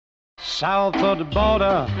south of the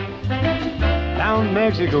border, down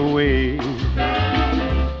Mexico way.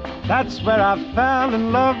 That's where I fell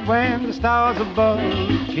in love when the stars above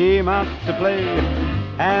came out to play.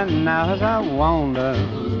 And now as I wander...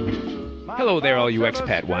 Hello there, all you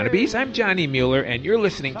expat wannabes. I'm Johnny Mueller, and you're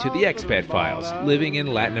listening to the Expat Files, Living in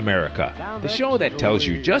Latin America, the show that tells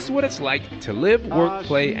you just what it's like to live, work,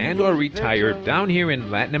 play, and or retire down here in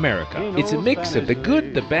Latin America. It's a mix of the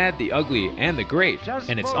good, the bad, the ugly, and the great,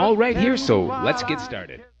 and it's all right here, so let's get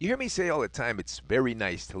started. You hear me say all the time it's very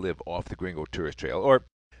nice to live off the Gringo tourist trail, or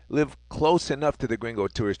live close enough to the Gringo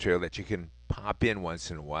tourist trail that you can pop in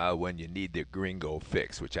once in a while when you need the Gringo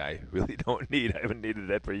fix, which I really don't need. I haven't needed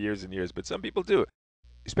that for years and years, but some people do.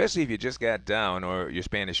 Especially if you just got down or your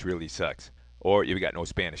Spanish really sucks, or you've got no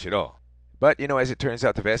Spanish at all. But, as it turns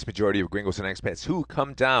out, the vast majority of gringos and expats who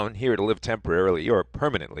come down here to live temporarily or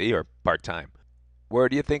permanently or part-time, where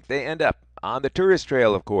do you think they end up? On the tourist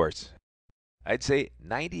trail, of course. I'd say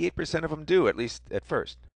 98% of them do, at least at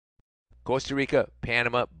first. Costa Rica,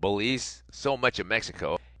 Panama, Belize, so much of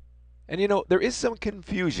Mexico. And there is some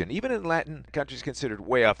confusion, even in Latin countries considered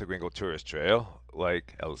way off the Gringo tourist trail,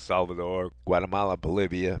 like El Salvador, Guatemala,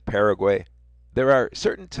 Bolivia, Paraguay. There are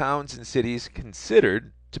certain towns and cities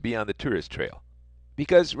considered to be on the tourist trail.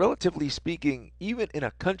 Because, relatively speaking, even in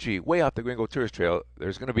a country way off the Gringo tourist trail,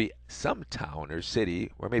 there's going to be some town or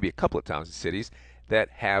city, or maybe a couple of towns and cities, that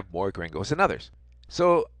have more gringos than others.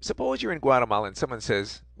 So, suppose you're in Guatemala and someone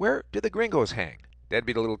says, "Where do the gringos hang?" That'd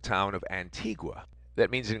be the little town of Antigua. That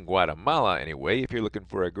means in Guatemala, anyway, if you're looking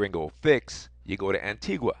for a gringo fix, you go to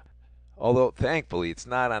Antigua. Although, thankfully, it's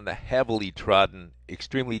not on the heavily trodden,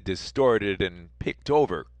 extremely distorted and picked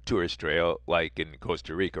over tourist trail like in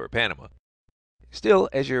Costa Rica or Panama. Still,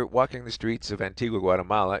 as you're walking the streets of Antigua,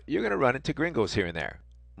 Guatemala, you're going to run into gringos here and there.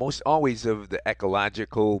 Most always of the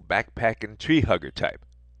ecological, backpacking, tree hugger type.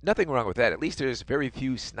 Nothing wrong with that. At least there's very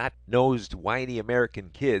few snot-nosed, whiny American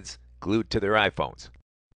kids glued to their iPhones.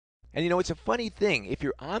 And it's a funny thing. If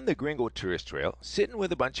you're on the Gringo tourist trail, sitting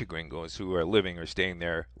with a bunch of gringos who are living or staying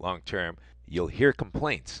there long term, you'll hear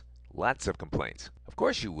complaints. Lots of complaints. Of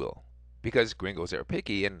course you will. Because gringos are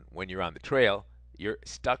picky, and when you're on the trail, you're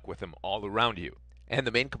stuck with them all around you. And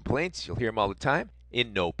the main complaints, you'll hear them all the time,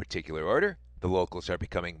 in no particular order. The locals are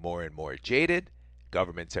becoming more and more jaded.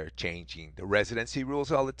 Governments are changing the residency rules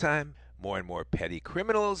all the time. More and more petty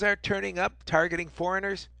criminals are turning up, targeting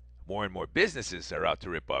foreigners. More and more businesses are out to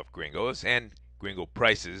rip off gringos, and gringo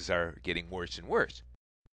prices are getting worse and worse.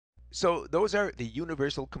 So those are the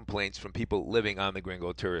universal complaints from people living on the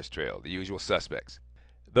Gringo tourist trail, the usual suspects.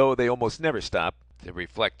 Though they almost never stop to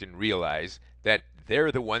reflect and realize that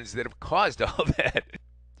they're the ones that have caused all that.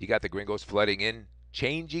 You got the gringos flooding in,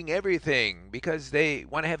 changing everything, because they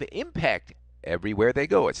want to have an impact. Everywhere they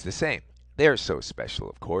go, it's the same. They're so special,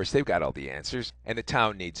 of course. They've got all the answers. And the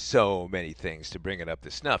town needs so many things to bring it up to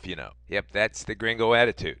snuff, Yep, that's the gringo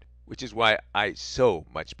attitude. Which is why I so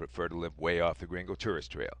much prefer to live way off the Gringo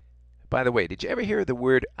tourist trail. By the way, did you ever hear the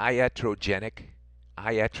word iatrogenic?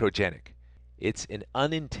 Iatrogenic. It's an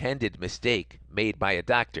unintended mistake made by a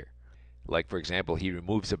doctor. Like, for example, he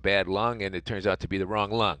removes a bad lung and it turns out to be the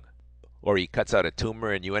wrong lung. Or he cuts out a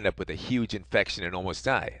tumor and you end up with a huge infection and almost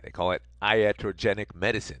die. They call it iatrogenic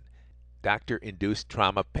medicine. Doctor-induced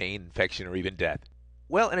trauma, pain, infection, or even death.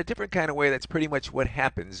 Well, in a different kind of way, that's pretty much what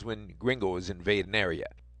happens when gringos invade an area.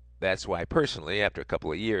 That's why, personally, after a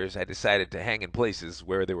couple of years, I decided to hang in places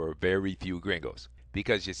where there were very few gringos.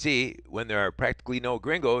 Because, you see, when there are practically no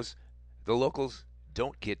gringos, the locals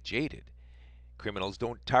don't get jaded. Criminals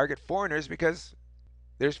don't target foreigners because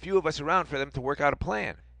there's few of us around for them to work out a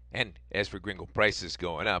plan. And as for gringo prices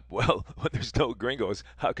going up, well, when there's no gringos,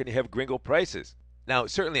 how can you have gringo prices? Now,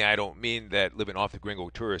 certainly I don't mean that living off the Gringo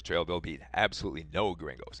tourist trail, there'll be absolutely no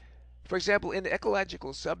gringos. For example, in the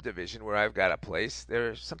ecological subdivision where I've got a place,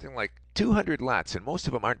 there's something like 200 lots, and most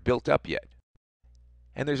of them aren't built up yet.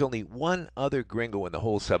 And there's only one other gringo in the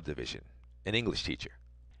whole subdivision, an English teacher.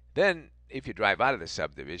 Then, if you drive out of the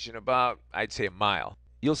subdivision about, I'd say, a mile,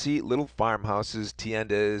 you'll see little farmhouses,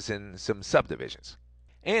 tiendas, and some subdivisions.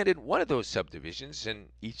 And in one of those subdivisions, and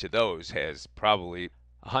each of those has probably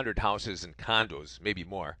 100 houses and condos, maybe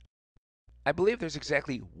more, I believe there's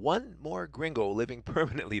exactly one more gringo living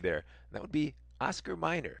permanently there. That would be Oscar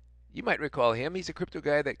Miner. You might recall him. He's a crypto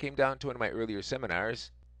guy that came down to one of my earlier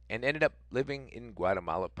seminars and ended up living in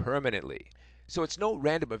Guatemala permanently. So it's no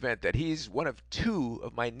random event that he's one of two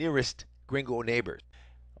of my nearest gringo neighbors.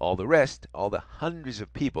 All the rest, all the hundreds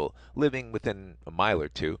of people living within a mile or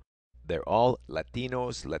two, they're all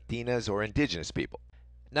Latinos, Latinas, or indigenous people.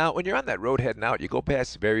 Now, when you're on that road heading out, you go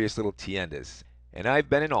past various little tiendas, and I've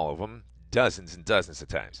been in all of them dozens and dozens of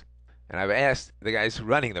times. And I've asked the guys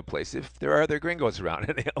running the place if there are other gringos around,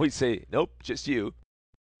 and they always say, nope, just you,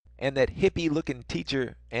 and that hippie-looking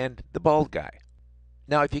teacher and the bald guy.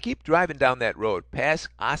 Now, if you keep driving down that road past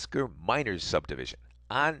Oscar Miner's subdivision,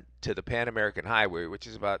 on to the Pan American Highway, which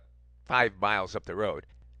is about 5 miles up the road.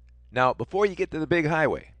 Now, before you get to the big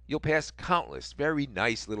highway, you'll pass countless very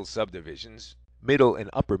nice little subdivisions, middle and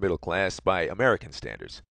upper middle class by American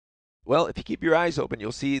standards. Well, if you keep your eyes open,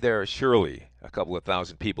 you'll see there are surely a couple of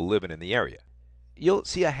thousand people living in the area. You'll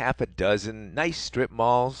see a half a dozen nice strip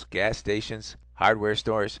malls, gas stations, hardware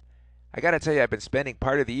stores. I gotta tell you, I've been spending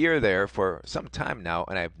part of the year there for some time now,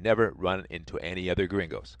 and I've never run into any other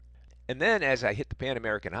gringos. And then as I hit the Pan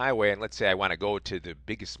American Highway, and let's say I want to go to the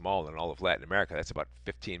biggest mall in all of Latin America, that's about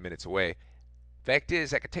 15 minutes away. Fact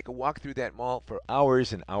is, I could take a walk through that mall for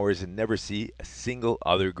hours and hours and never see a single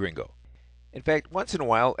other gringo. In fact, once in a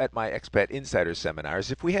while at my Expat Insider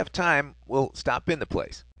seminars, if we have time, we'll stop in the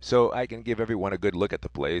place so I can give everyone a good look at the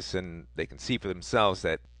place and they can see for themselves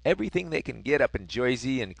that everything they can get up in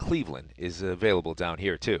Jersey and Cleveland is available down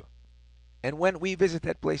here too. And when we visit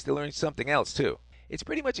that place to learn something else too, it's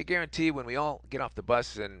pretty much a guarantee when we all get off the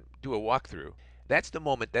bus and do a walkthrough. That's the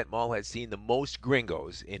moment that mall has seen the most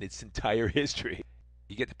gringos in its entire history.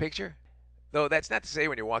 You get the picture? Though that's not to say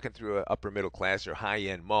when you're walking through an upper middle class or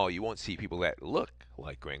high-end mall, you won't see people that look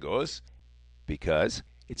like gringos. Because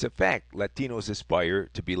it's a fact Latinos aspire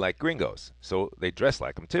to be like gringos, so they dress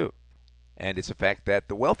like them too. And it's a fact that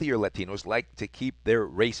the wealthier Latinos like to keep their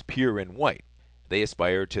race pure and white. They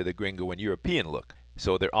aspire to the gringo and European look,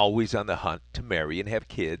 so they're always on the hunt to marry and have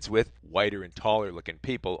kids with whiter and taller looking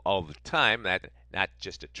people all the time. That's not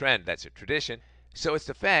just a trend, that's a tradition. So it's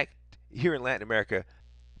the fact here in Latin America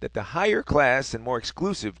that the higher class and more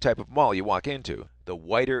exclusive type of mall you walk into, the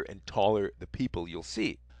whiter and taller the people you'll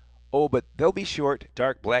see. Oh, but they'll be short,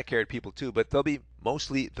 dark, black-haired people too, but they'll be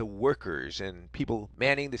mostly the workers and people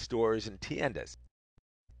manning the stores and tiendas.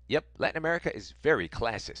 Yep, Latin America is very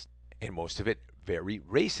classist, and most of it very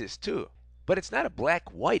racist too. But it's not a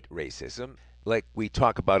black-white racism like we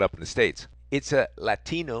talk about up in the States. It's a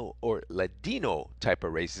Latino or Ladino type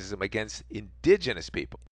of racism against indigenous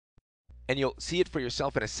people. And you'll see it for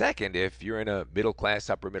yourself in a second if you're in a middle class,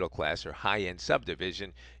 upper middle class, or high-end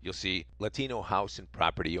subdivision. You'll see Latino house and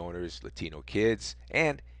property owners, Latino kids,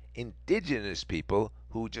 and indigenous people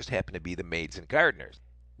who just happen to be the maids and gardeners.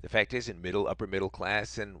 The fact is, in middle, upper middle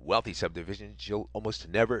class, and wealthy subdivisions, you'll almost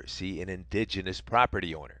never see an indigenous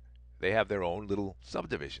property owner. They have their own little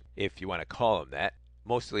subdivision, if you want to call them that.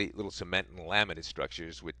 Mostly little cement and laminate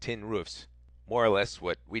structures with tin roofs, more or less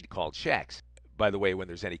what we'd call shacks. By the way, when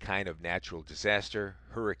there's any kind of natural disaster,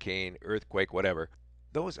 hurricane, earthquake, whatever,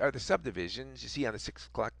 those are the subdivisions you see on the 6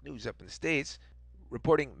 o'clock news up in the States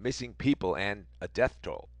reporting missing people and a death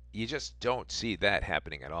toll. You just don't see that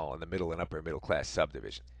happening at all in the middle and upper middle class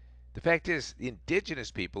subdivision. The fact is, the indigenous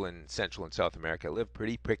people in Central and South America live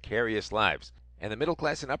pretty precarious lives. And the middle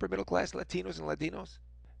class and upper middle class Latinos and Latinos?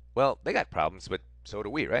 Well, they got problems, but so do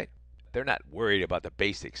we, right? They're not worried about the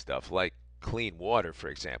basic stuff like clean water, for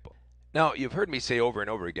example. Now, you've heard me say over and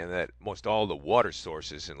over again that most all the water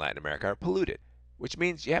sources in Latin America are polluted, which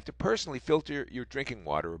means you have to personally filter your drinking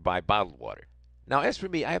water or buy bottled water. Now, as for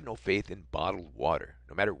me, I have no faith in bottled water,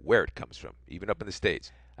 no matter where it comes from, even up in the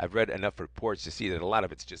States. I've read enough reports to see that a lot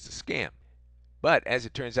of it's just a scam. But as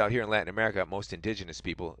it turns out here in Latin America, most indigenous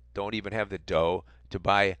people don't even have the dough to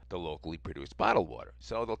buy the locally produced bottled water.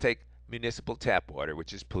 So they'll take municipal tap water,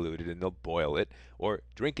 which is polluted, and they'll boil it or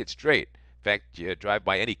drink it straight. In fact, you drive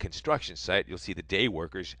by any construction site, you'll see the day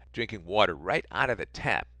workers drinking water right out of the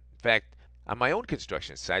tap. In fact, on my own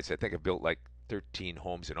construction sites, I think I've built like 13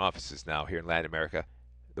 homes and offices now here in Latin America,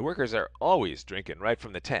 the workers are always drinking right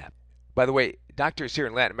from the tap. By the way, doctors here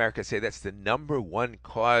in Latin America say that's the #1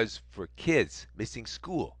 cause for kids missing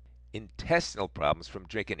school. Intestinal problems from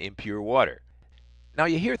drinking impure water. Now,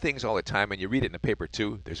 you hear things all the time, and you read it in the paper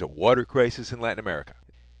too. There's a water crisis in Latin America.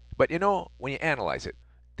 But you know, when you analyze it,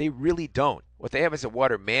 they really don't. What they have is a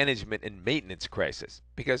water management and maintenance crisis.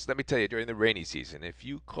 Because let me tell you, during the rainy season, if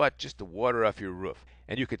you caught just the water off your roof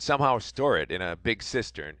and you could somehow store it in a big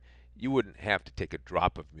cistern, you wouldn't have to take a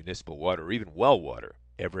drop of municipal water or even well water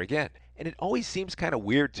ever again. And it always seems kind of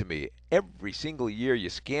weird to me. Every single year you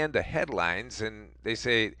scan the headlines and they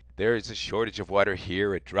say there is a shortage of water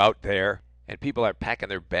here, a drought there, and people are packing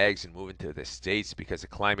their bags and moving to the States because of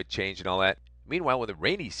climate change and all that. Meanwhile, when the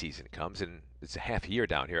rainy season comes, and it's a half year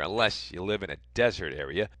down here, unless you live in a desert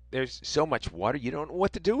area, there's so much water you don't know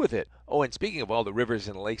what to do with it. Oh, and speaking of all the rivers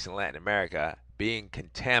and lakes in Latin America being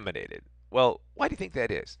contaminated, well, why do you think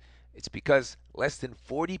that is? It's because less than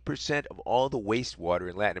 40% of all the wastewater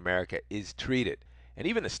in Latin America is treated. And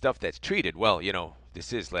even the stuff that's treated, well,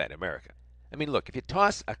 this is Latin America. I mean, look, if you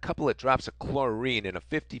toss a couple of drops of chlorine in a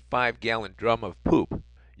 55-gallon drum of poop,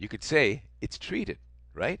 you could say it's treated,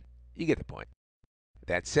 right? You get the point.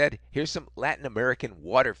 That said, here's some Latin American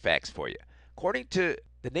water facts for you. According to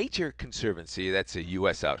the Nature Conservancy, that's a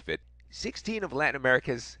U.S. outfit, 16 of Latin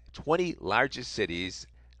America's 20 largest cities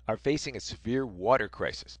are facing a severe water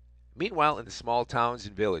crisis. Meanwhile, in the small towns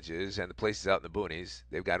and villages and the places out in the boonies,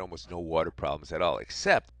 they've got almost no water problems at all,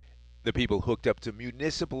 except the people hooked up to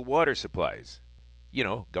municipal water supplies.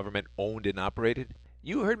 Government owned and operated.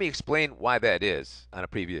 You heard me explain why that is on a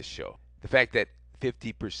previous show. The fact that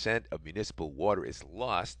 50% of municipal water is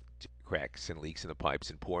lost to cracks and leaks in the pipes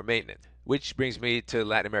and poor maintenance. Which brings me to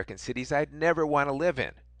Latin American cities I'd never want to live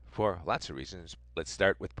in, for lots of reasons. Let's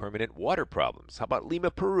start with permanent water problems. How about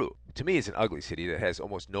Lima, Peru? To me, it's an ugly city that has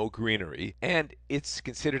almost no greenery, and it's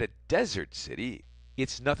considered a desert city.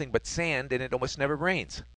 It's nothing but sand, and it almost never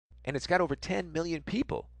rains. And it's got over 10 million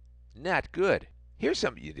people. Not good. Here's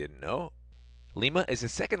something you didn't know. Lima is the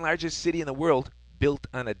second largest city in the world built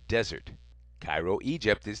on a desert. Cairo,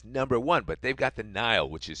 Egypt is number one, but they've got the Nile,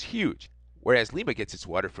 which is huge. Whereas Lima gets its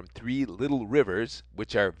water from 3 little rivers,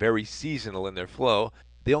 which are very seasonal in their flow.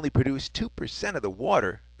 They only produce 2% of the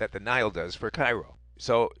water that the Nile does for Cairo.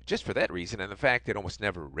 So just for that reason and the fact that it almost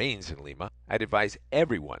never rains in Lima, I'd advise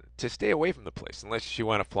everyone to stay away from the place unless you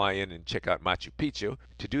want to fly in and check out Machu Picchu.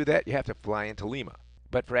 To do that, you have to fly into Lima.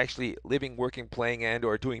 But for actually living, working, playing, and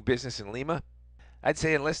or doing business in Lima, I'd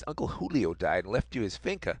say unless Uncle Julio died and left you his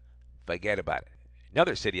finca, forget about it.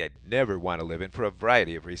 Another city I'd never want to live in for a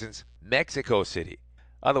variety of reasons, Mexico City,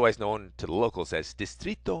 otherwise known to the locals as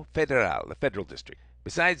Distrito Federal, the federal district.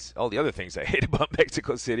 Besides all the other things I hate about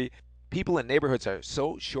Mexico City, people in neighborhoods are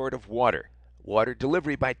so short of water. Water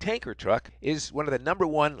delivery by tanker truck is one of the number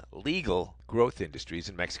one legal growth industries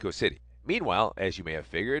in Mexico City. Meanwhile, as you may have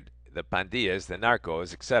figured, the pandillas, the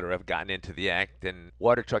narcos, etc. have gotten into the act, and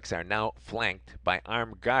water trucks are now flanked by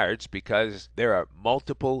armed guards because there are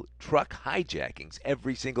multiple truck hijackings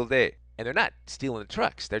every single day. And they're not stealing the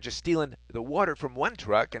trucks, they're just stealing the water from one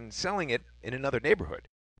truck and selling it in another neighborhood.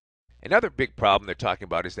 Another big problem they're talking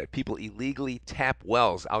about is that people illegally tap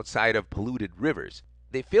wells outside of polluted rivers.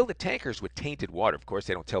 They fill the tankers with tainted water. Of course,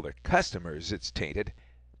 they don't tell their customers it's tainted,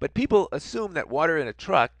 but people assume that water in a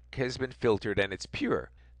truck has been filtered and it's pure.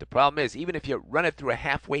 The problem is, even if you run it through a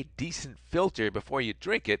halfway decent filter before you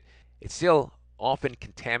drink it, it's still often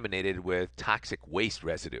contaminated with toxic waste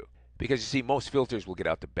residue. Because you see, most filters will get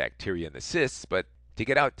out the bacteria and the cysts, but to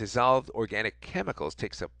get out dissolved organic chemicals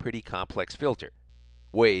takes a pretty complex filter.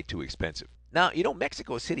 Way too expensive. Now,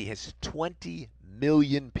 Mexico City has 20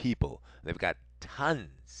 million people. They've got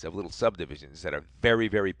tons of little subdivisions that are very,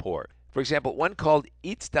 very poor. For example, one called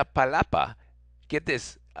Iztapalapa, get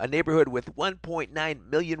this, a neighborhood with 1.9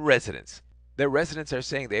 million residents. Their residents are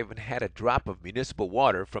saying they haven't had a drop of municipal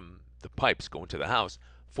water from the pipes going to the house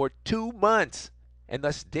for 2 months. And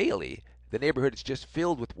thus daily, the neighborhood is just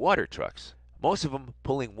filled with water trucks. Most of them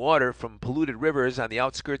pulling water from polluted rivers on the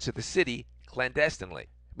outskirts of the city clandestinely.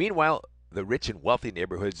 Meanwhile, the rich and wealthy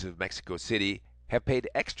neighborhoods of Mexico City have paid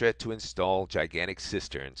extra to install gigantic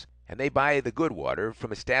cisterns, and they buy the good water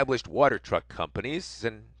from established water truck companies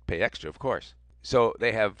and pay extra, of course. So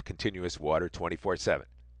they have continuous water 24/7.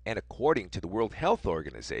 And according to the World Health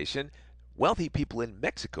Organization, wealthy people in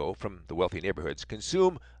Mexico from the wealthy neighborhoods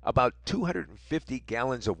consume about 250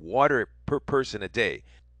 gallons of water per person a day,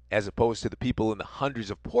 as opposed to the people in the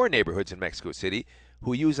hundreds of poor neighborhoods in Mexico City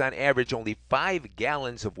who use on average only 5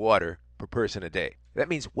 gallons of water per person a day. That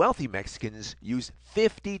means wealthy Mexicans use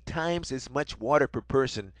 50 times as much water per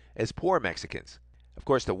person as poor Mexicans. Of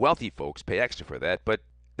course, the wealthy folks pay extra for that, but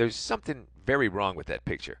there's something very wrong with that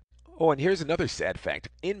picture. Oh, and here's another sad fact.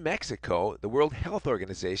 In Mexico, the World Health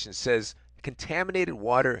Organization says contaminated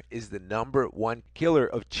water is the number one killer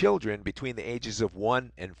of children between the ages of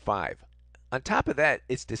 1 and 5. On top of that,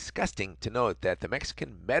 it's disgusting to note that the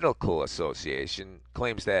Mexican Medical Association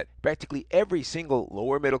claims that practically every single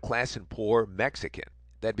lower middle class and poor Mexican,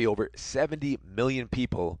 that'd be over 70 million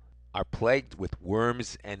people, are plagued with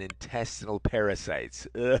worms and intestinal parasites,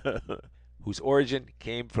 whose origin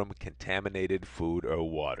came from contaminated food or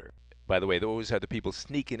water. By the way, those are the people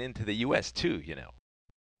sneaking into the U.S. too,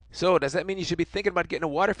 So, does that mean you should be thinking about getting a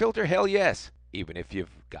water filter? Hell yes, even if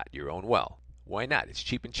you've got your own well. Why not? It's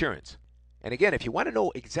cheap insurance. And again, if you want to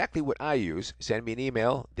know exactly what I use, send me an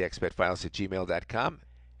email, theexpatfiles@gmail.com,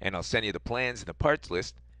 and I'll send you the plans and the parts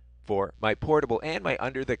list for my portable and my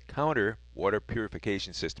under-the-counter water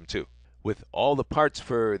purification system too, with all the parts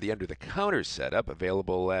for the under-the-counter setup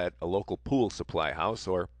available at a local pool supply house,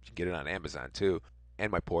 or you can get it on Amazon too.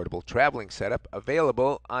 and my portable traveling setup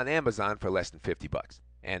available on Amazon for less than $50.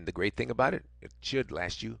 And the great thing about it, it should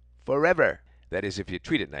last you forever. That is, if you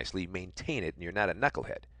treat it nicely, maintain it, and you're not a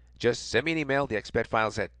knucklehead. Just send me an email,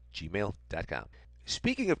 theexpatfiles@gmail.com.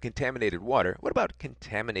 Speaking of contaminated water, what about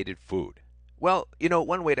contaminated food? Well,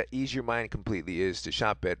 one way to ease your mind completely is to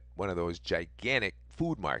shop at one of those gigantic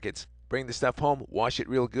food markets. Bring the stuff home, wash it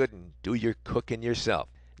real good, and do your cooking yourself.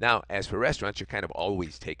 Now, as for restaurants, you're kind of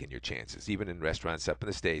always taking your chances, even in restaurants up in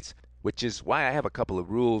the States, which is why I have a couple of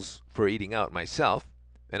rules for eating out myself,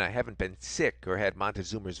 and I haven't been sick or had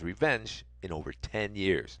Montezuma's revenge in over 10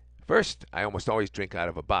 years. First, I almost always drink out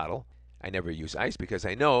of a bottle. I never use ice because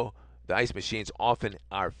I know the ice machines often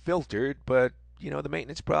are filtered, but the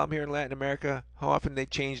maintenance problem here in Latin America, how often they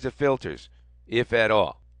change the filters, if at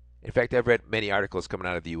all. In fact, I've read many articles coming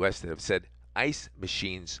out of the U.S. that have said ice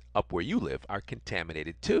machines up where you live are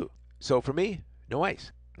contaminated too. So for me, no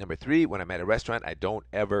ice. Number 3, when I'm at a restaurant, I don't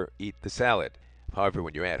ever eat the salad. However,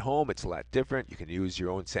 when you're at home, it's a lot different. You can use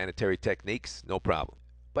your own sanitary techniques, no problem.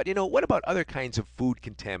 But what about other kinds of food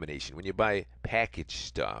contamination when you buy packaged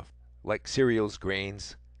stuff, like cereals,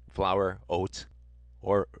 grains, flour, oats,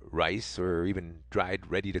 or rice, or even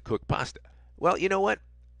dried, ready-to-cook pasta? Well, you know what?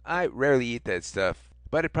 I rarely eat that stuff,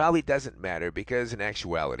 but it probably doesn't matter because in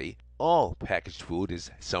actuality, all packaged food is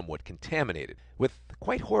somewhat contaminated, with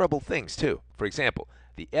quite horrible things too. For example,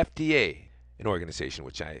 the FDA, an organization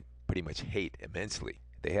which I pretty much hate immensely,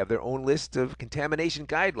 they have their own list of contamination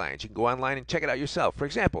guidelines. You can go online and check it out yourself. For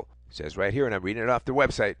example, it says right here, and I'm reading it off their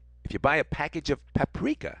website, if you buy a package of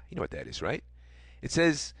paprika, you know what that is, right? It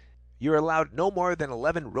says you're allowed no more than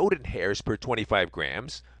 11 rodent hairs per 25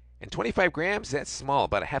 grams. And 25 grams, that's small,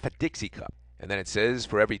 about a half a Dixie cup. And then it says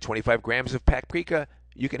for every 25 grams of paprika,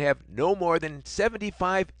 you can have no more than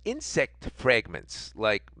 75 insect fragments,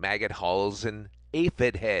 like maggot hulls and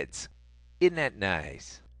aphid heads. Isn't that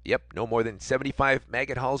nice? Yep, no more than 75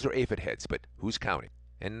 maggot hulls or aphid heads, but who's counting?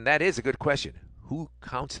 And that is a good question. Who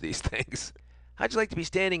counts these things? How'd you like to be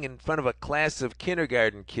standing in front of a class of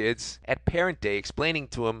kindergarten kids at Parent Day explaining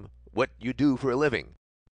to them what you do for a living?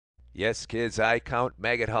 Yes, kids, I count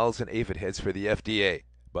maggot hulls and aphid heads for the FDA.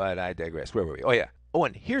 But I digress. Where were we? Oh, yeah. Oh,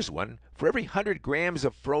 and here's one. For every 100 grams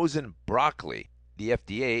of frozen broccoli, the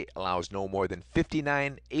FDA allows no more than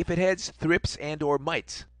 59 aphid heads, thrips, and or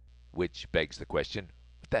mites. Which begs the question,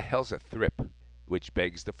 what the hell's a thrip? Which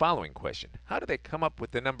begs the following question. How do they come up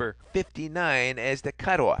with the number 59 as the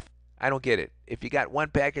cutoff? I don't get it. If you got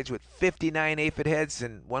one package with 59 aphid heads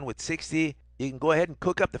and one with 60, you can go ahead and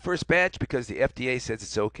cook up the first batch because the FDA says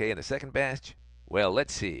it's okay in the second batch? Well,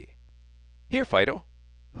 let's see. Here, Fido.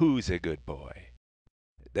 Who's a good boy?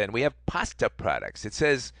 Then we have pasta products. It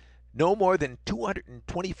says no more than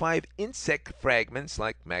 225 insect fragments,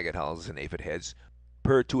 like maggot hulls and aphid heads,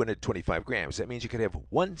 per 225 grams. That means you could have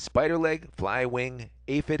one spider leg, fly wing,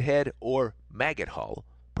 aphid head, or maggot hull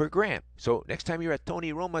per gram. So next time you're at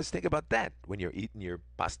Tony Roma's, think about that when you're eating your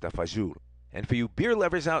pasta fajoule. And for you beer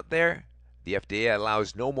lovers out there, the FDA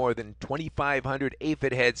allows no more than 2,500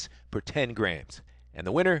 aphid heads per 10 grams. And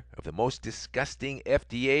the winner of the most disgusting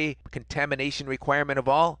FDA contamination requirement of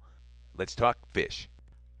all? Let's talk fish.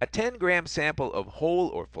 A 10-gram sample of whole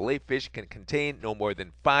or fillet fish can contain no more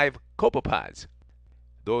than 5 copepods.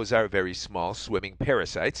 Those are very small swimming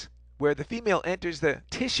parasites, where the female enters the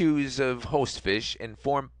tissues of host fish and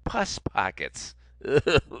form pus pockets.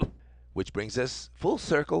 Which brings us full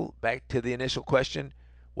circle back to the initial question,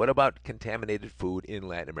 what about contaminated food in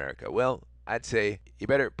Latin America? Well, I'd say you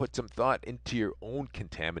better put some thought into your own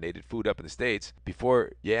contaminated food up in the States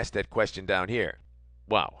before you ask that question down here.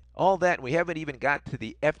 Wow. All that, and we haven't even got to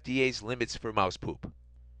the FDA's limits for mouse poop.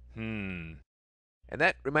 And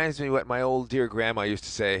that reminds me what my old dear grandma used to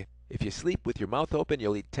say, if you sleep with your mouth open,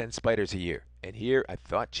 you'll eat 10 spiders a year. And here I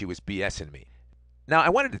thought she was BSing me. Now, I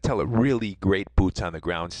wanted to tell a really great boots on the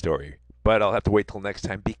ground story, but I'll have to wait till next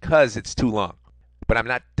time because it's too long. But I'm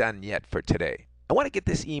not done yet for today. I want to get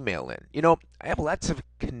this email in. I have lots of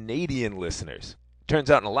Canadian listeners.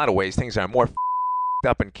 Turns out in a lot of ways things are more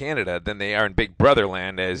up in Canada than they are in Big Brother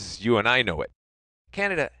land as you and I know it.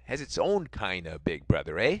 Canada has its own kind of Big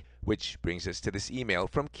Brother, eh? Which brings us to this email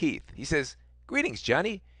from Keith. He says, "Greetings,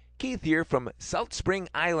 Johnny. Keith here from Salt Spring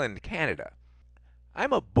Island, Canada.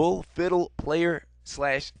 I'm a bull fiddle player /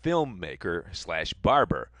 filmmaker /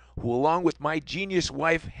 barber who, along with my genius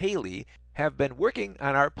wife, Haley, have been working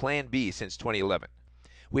on our Plan B since 2011.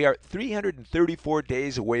 We are 334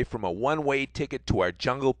 days away from a one-way ticket to our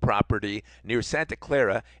jungle property near Santa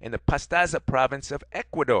Clara in the Pastaza province of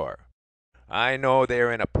Ecuador. I know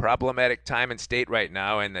they're in a problematic time and state right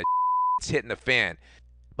now and the it's hitting the fan.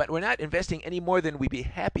 but we're not investing any more than we'd be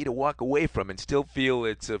happy to walk away from and still feel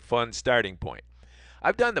it's a fun starting point.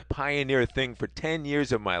 I've done the pioneer thing for 10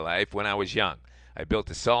 years of my life when I was young. I built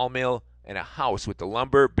a sawmill and a house with the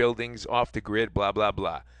lumber, buildings, off the grid, blah, blah,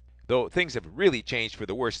 blah. Though things have really changed for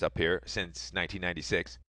the worst up here since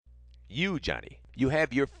 1996. You, Johnny, you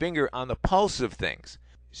have your finger on the pulse of things.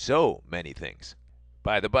 So many things.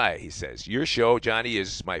 By the by, he says, your show, Johnny,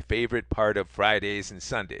 is my favorite part of Fridays and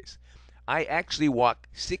Sundays. I actually walk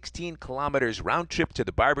 16 kilometers round trip to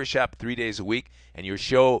the barbershop 3 days a week, and your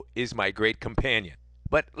show is my great companion.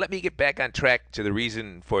 But let me get back on track to the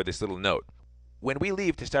reason for this little note. When we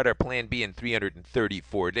leave to start our Plan B in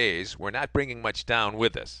 334 days, we're not bringing much down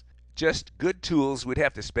with us. Just good tools we'd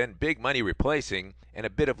have to spend big money replacing, and a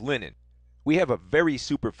bit of linen. We have a very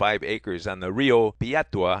super 5 acres on the Rio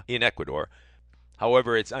Piatua in Ecuador.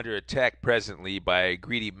 However, it's under attack presently by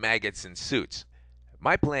greedy maggots and suits.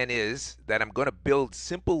 My plan is that I'm going to build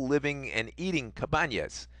simple living and eating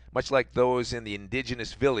cabañas, much like those in the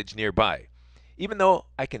indigenous village nearby. Even though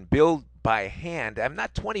I can build by hand, I'm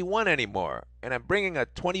not 21 anymore, and I'm bringing a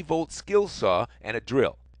 20-volt skill saw and a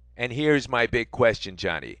drill. And here's my big question,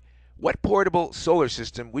 Johnny. What portable solar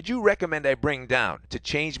system would you recommend I bring down to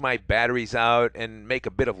change my batteries out and make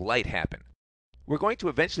a bit of light happen? We're going to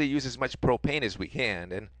eventually use as much propane as we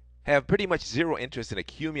can and have pretty much zero interest in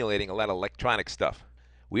accumulating a lot of electronic stuff.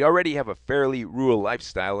 We already have a fairly rural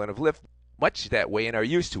lifestyle and have lived much that way and are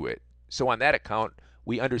used to it. So on that account,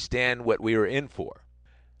 we understand what we are in for.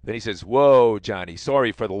 Then he says, whoa, Johnny,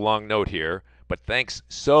 sorry for the long note here, but thanks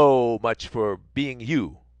so much for being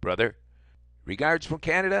you, brother. Regards from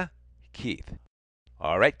Canada, Keith.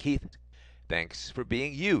 All right, Keith. Thanks for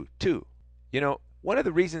being you, too. You know, one of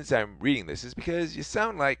the reasons I'm reading this is because you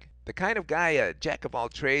sound like the kind of guy, a jack of all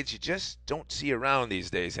trades, you just don't see around these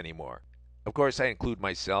days anymore. Of course, I include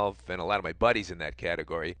myself and a lot of my buddies in that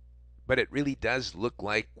category, but it really does look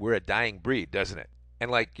like we're a dying breed, doesn't it? And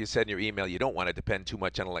like you said in your email, you don't want to depend too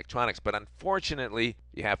much on electronics, but unfortunately,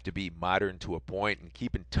 you have to be modern to a point and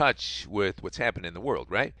keep in touch with what's happening in the world,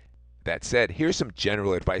 right? That said, here's some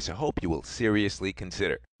general advice I hope you will seriously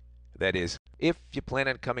consider. That is, if you plan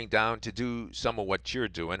on coming down to do some of what you're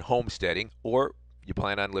doing, homesteading, or you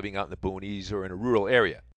plan on living out in the boonies or in a rural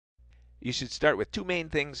area, you should start with 2 main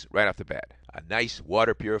things right off the bat. A nice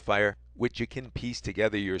water purifier, which you can piece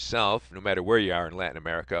together yourself no matter where you are in Latin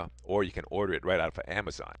America, or you can order it right out of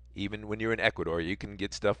Amazon. Even when you're in Ecuador, you can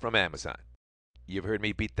get stuff from Amazon. You've heard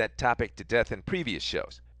me beat that topic to death in previous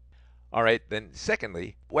shows. All right, then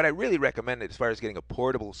secondly, what I really recommend as far as getting a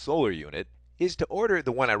portable solar unit is to order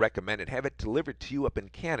the one I recommend and have it delivered to you up in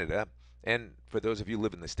Canada. And for those of you who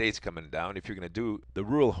live in the States coming down, if you're going to do the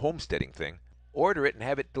rural homesteading thing, order it and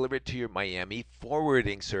have it delivered to your Miami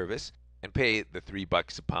forwarding service and pay the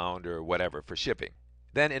 $3 a pound or whatever for shipping.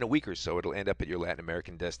 Then in a week or so, it'll end up at your Latin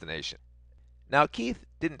American destination. Now, Keith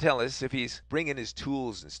didn't tell us if he's bringing his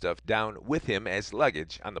tools and stuff down with him as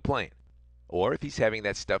luggage on the plane, or if he's having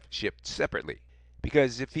that stuff shipped separately.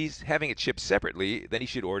 Because if he's having it shipped separately, then he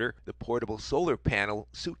should order the portable solar panel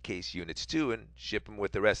suitcase units too and ship them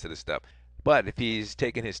with the rest of the stuff. But if he's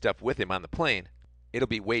taking his stuff with him on the plane, it'll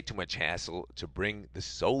be way too much hassle to bring the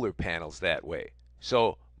solar panels that way.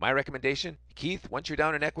 So my recommendation, Keith, once you're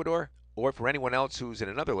down in Ecuador, or for anyone else who's in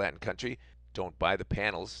another Latin country, don't buy the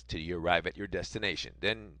panels till you arrive at your destination.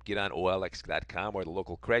 Then get on OLX.com or the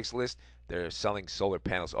local Craigslist. They're selling solar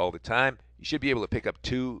panels all the time. You should be able to pick up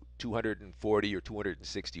 240 or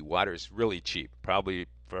 260 watters really cheap, probably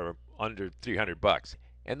for under $300.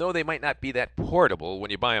 And though they might not be that portable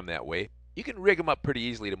when you buy them that way, you can rig them up pretty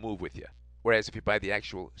easily to move with you. Whereas if you buy the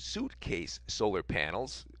actual suitcase solar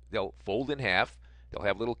panels, they'll fold in half. They'll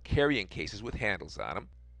have little carrying cases with handles on them,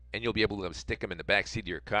 and you'll be able to stick them in the back seat of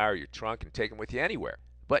your car or your trunk and take them with you anywhere.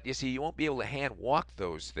 But you see, you won't be able to hand walk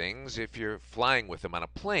those things if you're flying with them on a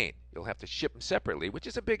plane. You'll have to ship them separately, which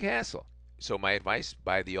is a big hassle. So my advice,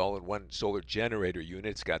 buy the all-in-one solar generator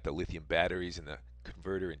unit. It's got the lithium batteries and the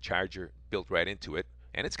converter and charger built right into it.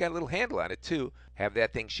 And it's got a little handle on it too. Have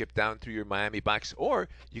that thing shipped down through your Miami box, or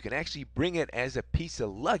you can actually bring it as a piece of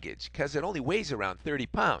luggage because it only weighs around 30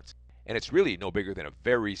 pounds. And it's really no bigger than a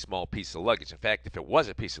very small piece of luggage. In fact, if it was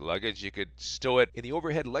a piece of luggage, you could stow it in the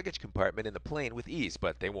overhead luggage compartment in the plane with ease.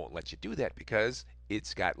 But they won't let you do that because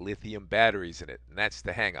it's got lithium batteries in it. And that's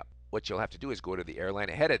the hang-up. What you'll have to do is go to the airline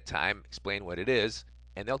ahead of time, explain what it is,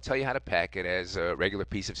 and they'll tell you how to pack it as a regular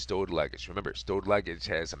piece of stowed luggage. Remember, stowed luggage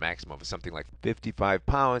has a maximum of something like 55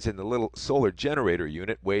 pounds, and the little solar generator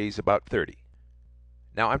unit weighs about 30.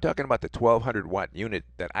 Now, I'm talking about the 1200 watt unit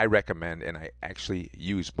that I recommend and I actually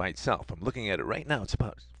use myself. I'm looking at it right now. It's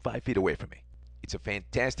about 5 feet away from me. It's a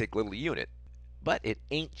fantastic little unit. But it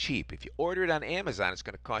ain't cheap. If you order it on Amazon, it's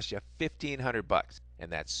going to cost you $1,500,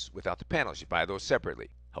 and that's without the panels. You buy those separately.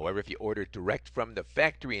 However, if you order it direct from the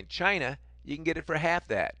factory in China, you can get it for half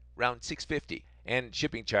that, around $650, and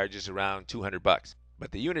shipping charges around $200.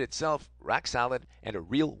 But the unit itself, rock solid and a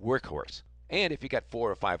real workhorse. And if you got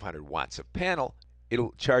 400 or 500 watts of panel,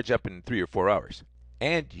 it'll charge up in 3 or 4 hours.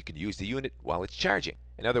 And you can use the unit while it's charging.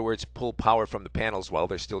 In other words, pull power from the panels while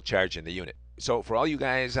they're still charging the unit. So for all you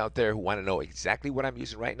guys out there who want to know exactly what I'm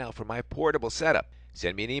using right now for my portable setup,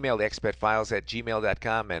 send me an email to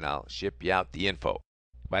expatfiles@gmail.com and I'll ship you out the info.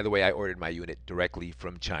 By the way, I ordered my unit directly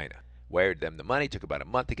from China. Wired them the money, took about a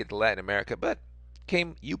month to get to Latin America, but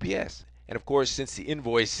came UPS. And of course, since the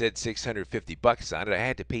invoice said $650 on it, I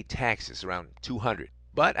had to pay taxes around $200.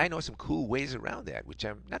 But I know some cool ways around that, which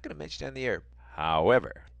I'm not going to mention on the air.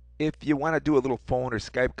 However, if you want to do a little phone or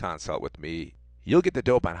Skype consult with me, you'll get the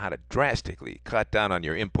dope on how to drastically cut down on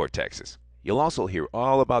your import taxes. You'll also hear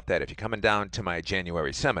all about that if you're coming down to my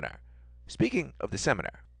January seminar. Speaking of the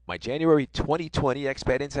seminar, my January 2020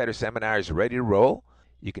 Expat Insider seminar is ready to roll.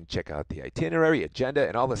 You can check out the itinerary, agenda,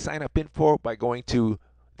 and all the sign-up info by going to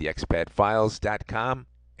theexpatfiles.com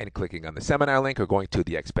and clicking on the seminar link, or going to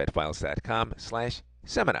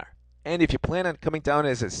theexpatfiles.com/seminar. And if you plan on coming down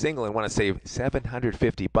as a single and want to save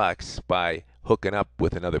 $750 by hooking up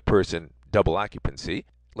with another person, double occupancy,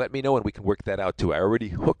 let me know and we can work that out too. I already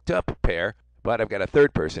hooked up a pair, but I've got a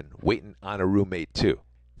third person waiting on a roommate too.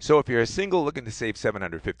 So if you're a single looking to save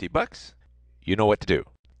 $750, you know what to do.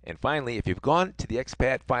 And finally, if you've gone to the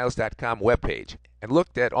expatfiles.com webpage and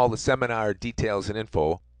looked at all the seminar details and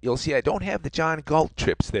info, you'll see I don't have the John Galt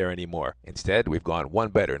trips there anymore. Instead, we've gone one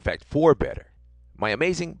better, in fact, 4 better. My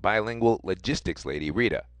amazing bilingual logistics lady,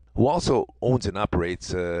 Rita, who also owns and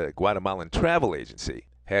operates a Guatemalan travel agency,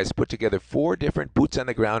 has put together 4 different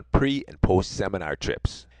boots-on-the-ground pre- and post-seminar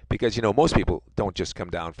trips. Because, most people don't just come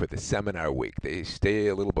down for the seminar week. They stay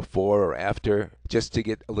a little before or after just to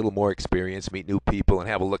get a little more experience, meet new people, and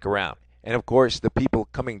have a look around. And, of course, the people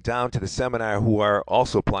coming down to the seminar who are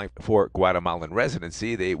also applying for Guatemalan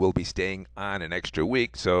residency, they will be staying on an extra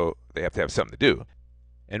week, so they have to have something to do.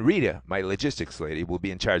 And Rita, my logistics lady, will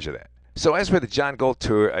be in charge of that. So as for the John Galt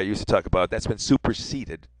tour I used to talk about, that's been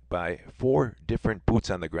superseded by 4 different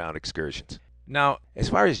boots-on-the-ground excursions. Now, as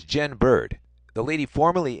far as Jen Bird, the lady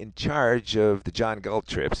formerly in charge of the John Galt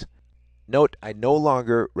trips, note I no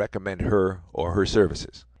longer recommend her or her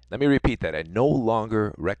services. Let me repeat that. I no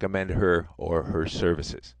longer recommend her or her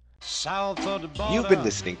services. You've been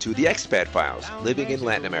listening to the Expat Files, living in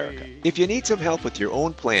Latin America. If you need some help with your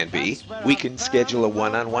own plan B, we can schedule a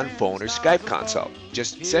one-on-one phone or Skype consult.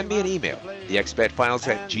 Just send me an email,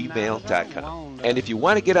 theexpatfiles@gmail.com. And if you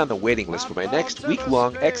want to get on the waiting list for my next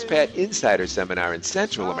week-long Expat Insider seminar in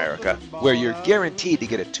Central America, where you're guaranteed to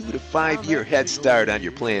get a 2 to 5 year head start on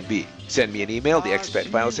your plan B, send me an email,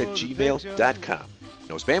 theexpatfiles@gmail.com.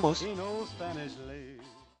 Nos vemos.